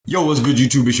Yo, what's good,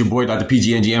 YouTube? It's your boy, Dr.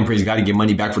 PGNG. Praise God to get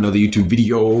money back for another YouTube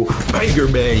video. Banger,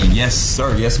 man. Yes,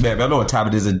 sir. Yes, man. I know what time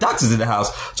it is. The doctor's in the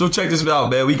house. So check this out,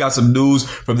 man. We got some news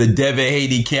from the Devin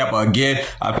Haney camp again.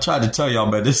 I'm trying to tell y'all,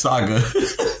 man, this saga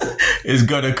is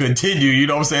going to continue. You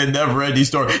know what I'm saying? Never ending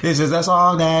story. This is a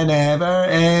song that never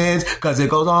ends because it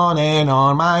goes on and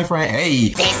on, my friend. Hey.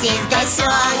 This is the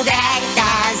song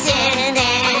that doesn't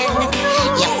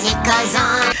end. Yes, it goes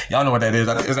on. Y'all know what that is.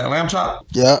 Is that lamb chop?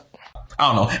 Yeah.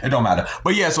 I don't know. It don't matter.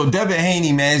 But yeah, so Devin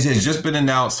Haney, man, has just been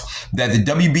announced that the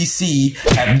WBC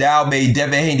have now made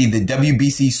Devin Haney the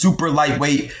WBC super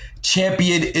lightweight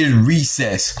champion in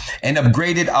recess and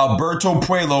upgraded Alberto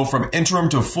Puello from interim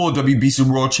to full WBC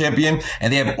world champion.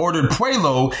 And they have ordered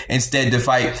Puello instead to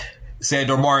fight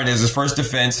Sandor Martin as his first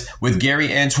defense, with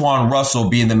Gary Antoine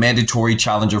Russell being the mandatory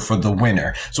challenger for the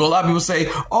winner. So a lot of people say,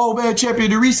 oh man,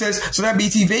 champion in recess, so that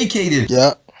means he vacated.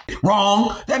 Yeah.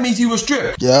 Wrong. That means he was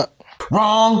stripped. Yeah.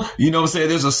 Wrong. You know what I'm saying?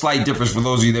 There's a slight difference for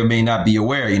those of you that may not be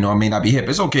aware, you know, may not be hip.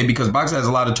 It's okay because boxing has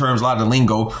a lot of terms, a lot of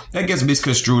lingo that gets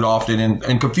misconstrued often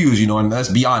and confused, you know, and let's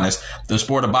be honest, the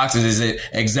sport of boxing isn't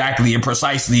exactly and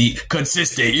precisely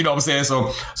consistent, you know what I'm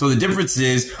saying? So the difference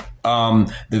is,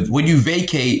 when you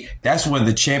vacate, that's when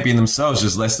the champion themselves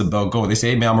just lets the belt go. They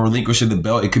say, hey, man, I'm relinquishing the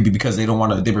belt. It could be because they don't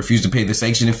want to, they refuse to pay the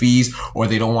sanctioning fees, or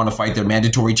they don't want to fight their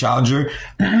mandatory challenger.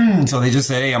 So they just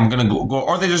say, hey, I'm going to go,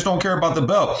 or they just don't care about the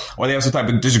belt, or they have some type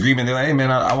of disagreement. They're like, hey,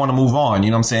 man, I want to move on. You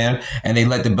know what I'm saying? And they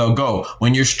let the belt go.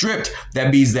 When you're stripped,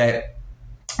 that means that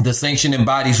the sanctioning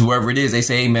bodies, whoever it is, they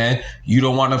say, hey, man, you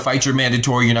don't want to fight your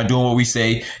mandatory. You're not doing what we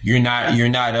say. You're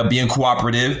not being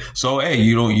cooperative. So, hey,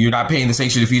 you're not paying the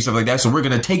sanctioning fee, stuff like that. So we're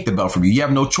going to take the belt from you. You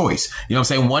have no choice. You know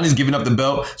what I'm saying? One is giving up the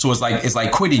belt. So it's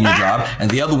like quitting your job.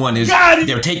 And the other one is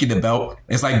they're taking the belt.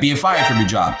 It's like being fired from your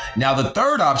job. Now, the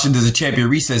third option is a champion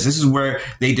recess. This is where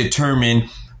they determine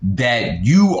that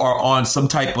you are on some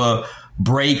type of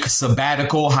break,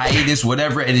 sabbatical, hiatus,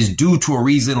 whatever, and is due to a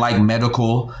reason like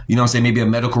medical, you know what I'm saying, maybe a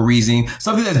medical reason,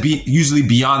 something that's usually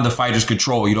beyond the fighter's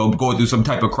control, you know, going through some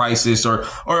type of crisis or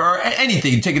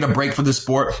anything, taking a break from the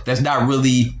sport that's not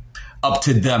really up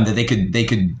to them, that they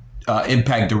could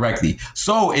impact directly.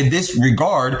 So in this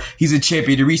regard, he's a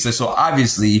champion in recess. So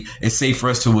obviously it's safe for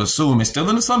us to assume, it's still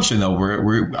an assumption though,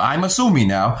 I'm assuming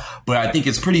now, but I think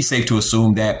it's pretty safe to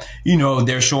assume that, you know,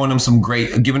 they're showing him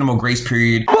giving him a grace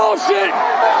period. Bullshit!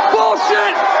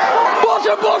 Bullshit!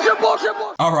 Bullshit, bullshit, bullshit,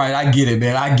 bullshit. All right, I get it,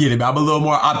 man. I get it, man. I'm a little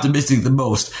more optimistic than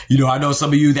most. You know, I know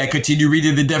some of you that continue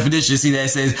reading the definition, see that it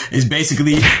says it's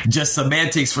basically just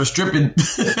semantics for stripping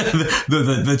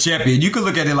the champion. You could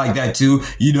look at it like that too.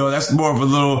 You know, that's more of a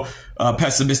little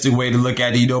pessimistic way to look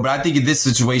at it, you know, but I think in this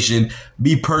situation,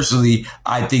 me personally,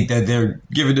 I think that they're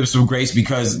giving them some grace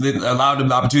because they allowed him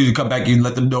the opportunity to come back and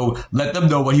let them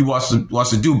know what he wants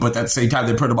to do. But at the same time,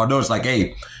 they put him on notice like,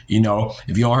 hey, you know,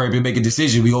 if you don't hurry up and make a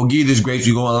decision, we're going to give you this grace.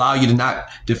 We're going to allow you to not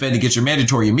defend against your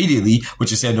mandatory immediately,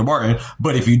 which is Sandor Martin.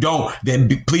 But if you don't,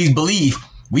 then please believe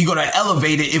we're going to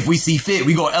elevate it if we see fit.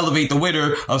 We're going to elevate the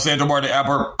winner of Sandor Martin,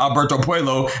 Alberto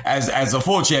Puello, as a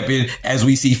full champion as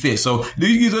we see fit. So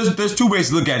there's two ways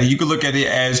to look at it. You can look at it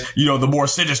as, you know, the more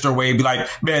sinister way, be like,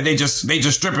 man, they just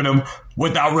stripping him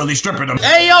without really stripping him.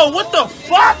 Hey, yo, what the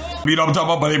fuck? You know what I'm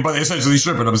talking about? But they're essentially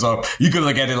stripping him. So you could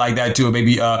look at it like that too.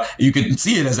 Maybe you could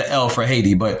see it as an L for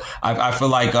Haney. But I feel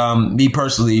like me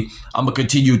personally, I'm going to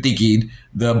continue thinking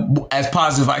as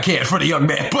positive I can for the young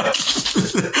man.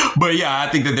 But yeah, I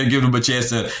think that they're giving him a chance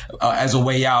to, as a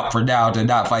way out for now, to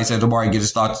not fight Sandor Martin, get his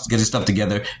stuff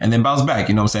together, and then bounce back.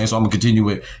 You know what I'm saying? So I'm going to continue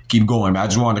it, keep going. I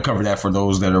just wanted to cover that for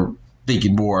those that are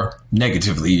thinking more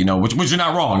negatively, you know, which you're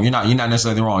not wrong. You're not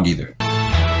necessarily wrong either.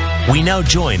 We now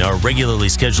join our regularly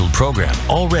scheduled program,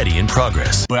 already in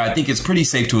progress. But I think it's pretty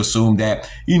safe to assume that,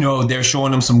 you know, they're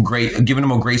showing him giving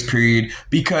him a grace period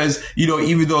because, you know,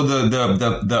 even though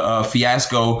the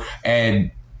fiasco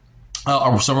and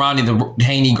surrounding the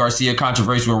Haney Garcia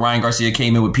controversy where Ryan Garcia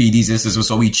came in with PEDs instances,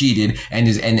 so he cheated, and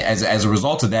as a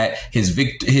result of that, his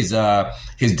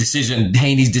decision,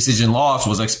 Haney's decision loss,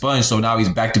 was expunged. So now he's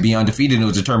back to being undefeated and it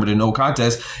was determined in no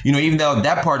contest. You know, even though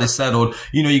that part is settled,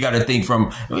 you know, you got to think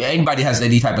from anybody has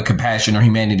any type of compassion or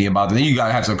humanity about it. Then you got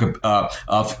to have some have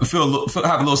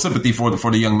a little sympathy for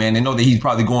the young man and know that he's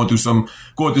probably going through some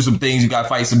things. You got to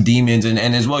fight some demons and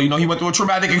as well, you know, he went through a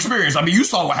traumatic experience. I mean, you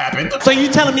saw what happened. So you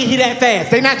telling me he that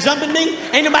fast? They not jumping me?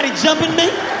 Ain't nobody jumping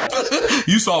me?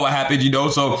 You saw what happened, you know.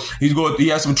 So he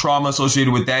has some trauma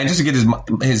associated with that, and just to get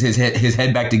his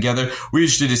head back together, we're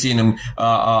interested to seeing him.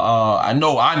 I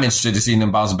know I'm interested to seeing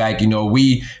him bounce back. You know,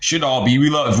 we should all be.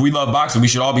 If we love boxing, we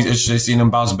should all be interested in seeing him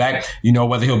bounce back. You know,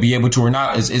 whether he'll be able to or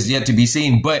not is yet to be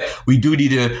seen. But we do need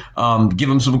to give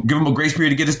him a grace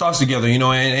period to get his thoughts together. You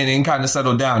know, and kind of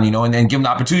settle down. You know, and give him the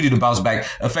opportunity to bounce back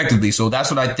effectively. So that's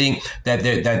what I think that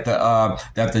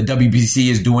the WBC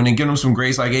is doing, and give him some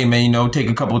grace. Like, hey man, you know,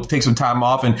 take some time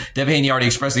off. And Devin Haney already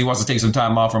expressed that he wants to take some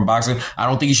time off from boxing. I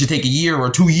don't think he should take a year or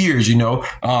 2 years. You know,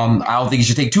 I don't think he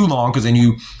should take too long, because then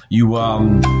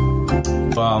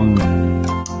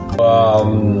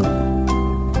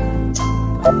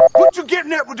What you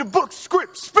getting at with the book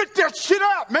script? Spit that shit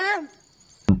out, man.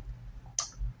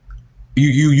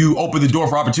 You open the door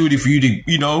for opportunity for you to,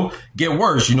 you know, get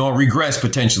worse, you know, regress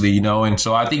potentially, you know. And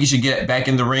so I think you should get back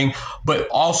in the ring, but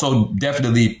also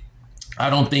definitely, I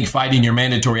don't think fighting your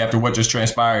mandatory after what just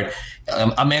transpired.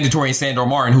 A mandatory in Sandor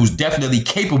Martin, who's definitely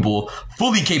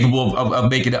fully capable of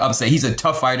making an upset. He's a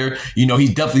tough fighter. You know,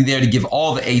 he's definitely there to give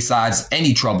all the A sides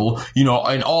any trouble, you know,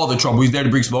 and all the trouble. He's there to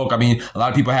bring smoke. I mean, a lot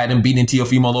of people had him beating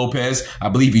Teofimo Lopez. I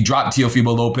believe he dropped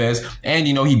Teofimo Lopez, and,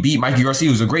 you know, he beat Mikey Garcia,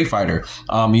 who's a great fighter.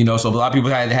 You know, so a lot of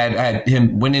people had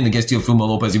him winning against Teofimo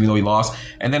Lopez, even though he lost.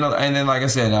 And then, like I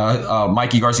said,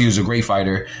 Mikey Garcia is a great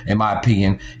fighter, in my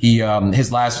opinion.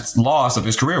 His last loss of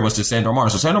his career was to Sandor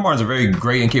Martin. So Sandor Martin's a very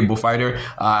great and capable fighter.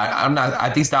 I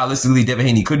think stylistically Devin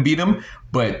Haney could beat him,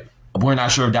 but we're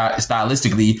not sure that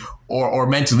stylistically or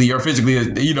mentally or physically,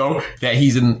 you know, that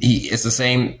it's the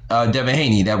same Devin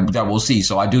Haney that we'll see.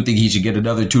 So I do think he should get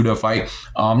another Tudor fight.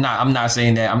 I'm not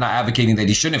saying that, I'm not advocating that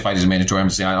he shouldn't fight as a mandatory. I'm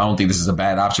just saying I don't think this is a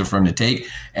bad option for him to take.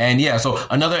 And yeah, so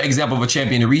another example of a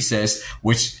champion in recess,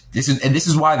 which this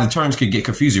is why the terms could get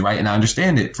confusing, right? And I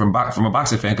understand it from a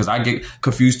boxing fan, because I get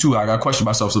confused too. I gotta question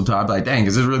myself sometimes, like, dang,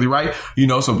 is this really right? You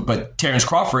know, so but Terrence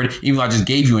Crawford, even though I just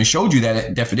gave you and showed you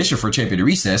that definition for a champion in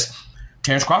recess,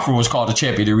 Terrence Crawford was called a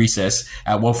champion in recess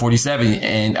at 147,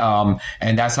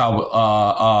 and that's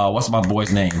how what's my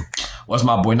boy's name? What's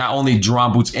my boy? Not only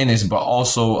Jerron Boots Ennis, but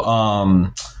also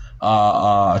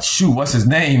what's his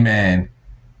name, man?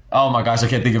 Oh my gosh, I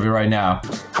can't think of it right now.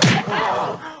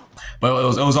 But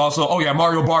it was also,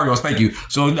 Mario Barrios, thank you.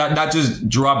 So not just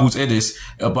Jerron Boots Ennis,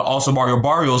 but also Mario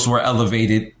Barrios were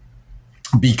elevated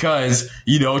because,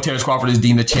 you know, Terrence Crawford is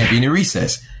deemed a champion in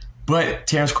recess. But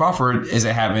Terrence Crawford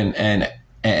isn't having an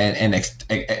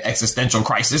existential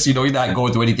crisis. You know, he's not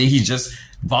going through anything. He's just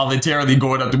voluntarily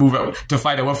going up to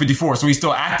fight at 154. So he's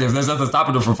still active. There's nothing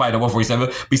stopping him from fighting at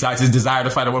 147 besides his desire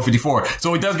to fight at 154.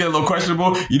 So it does get a little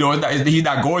questionable. You know, he's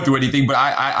not going through anything, but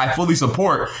I fully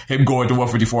support him going to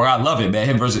 154. I love it, man.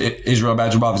 Him versus Israel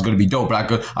Madrimov is going to be dope.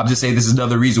 But I'm just saying this is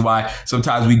another reason why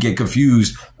sometimes we get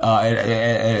confused.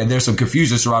 And there's some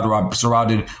confusion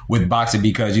surrounded with boxing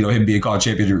because, you know, him being called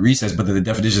champion at recess, but then the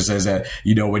definition says that,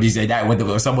 you know, when he's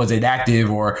when someone's inactive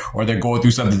or they're going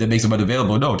through something that makes them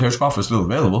unavailable. No, Terrence Crawford's still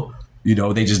available. You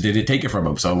know, they just didn't take it from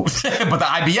him. So, but the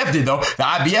IBF did, though. The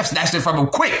IBF snatched it from him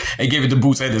quick and gave it to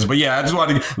Boots Ennis. But yeah, I just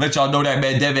wanted to let y'all know that,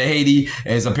 man. Devin Haney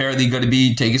is apparently going to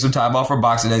be taking some time off from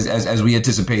boxing as we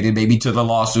anticipated, maybe till the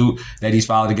lawsuit that he's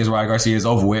filed against Ryan Garcia is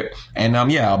over with. And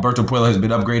Alberto Puello has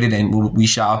been upgraded, and we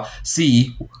shall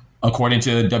see. According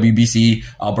to WBC,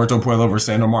 Alberto Puello versus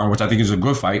Sandor Martin, which I think is a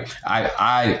good fight.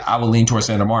 I will lean towards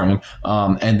Sandor Martin.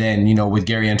 And then, you know, with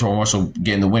Gary Antoine Russell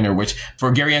getting the winner, which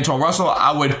for Gary Antoine Russell,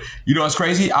 I would, you know, it's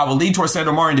crazy. I would lean towards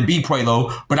Sandor Martin to beat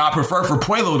Puello, but I prefer for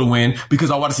Puello to win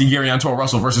because I want to see Gary Antoine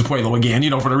Russell versus Puello again,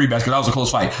 you know, for the rematch, because that was a close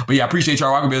fight. But yeah, I appreciate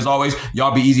y'all rocking me as always.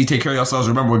 Y'all be easy. Take care of yourselves.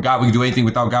 Remember, with God, we can do anything.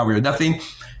 Without God, we are nothing.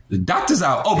 The doctor's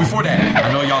out. Oh, before that,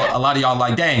 I know a lot of y'all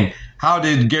like, dang, how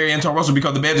did Gary Antoine Russell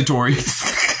become the mandatory?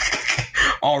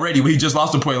 Already, when he just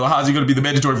lost to Puello, how's he going to be the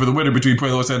mandatory for the winner between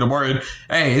Puello and Sandor Martin?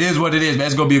 Hey, it is what it is, man.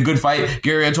 It's going to be a good fight.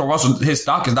 Gary Antoine Russell, his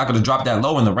stock is not going to drop that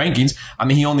low in the rankings. I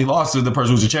mean, he only lost to the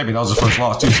person who's a champion. That was his first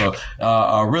loss, too. So,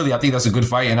 really, I think that's a good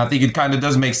fight. And I think it kind of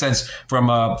does make sense from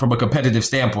a competitive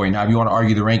standpoint. Now, if you want to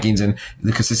argue the rankings and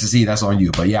the consistency, that's on you.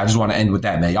 But yeah, I just want to end with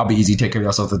that, man. Y'all be easy. Take care of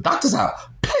yourself. The doctor's out.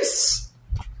 Peace.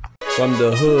 From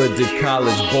the hood to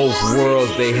college, both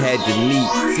worlds they had to meet.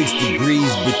 6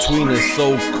 degrees between us,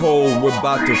 so cold we're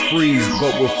about to freeze.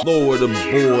 But we're Florida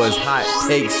boys, hot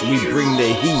takes, we bring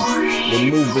the heat.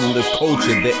 We're moving the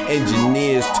culture, the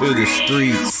engineers to the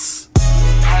streets.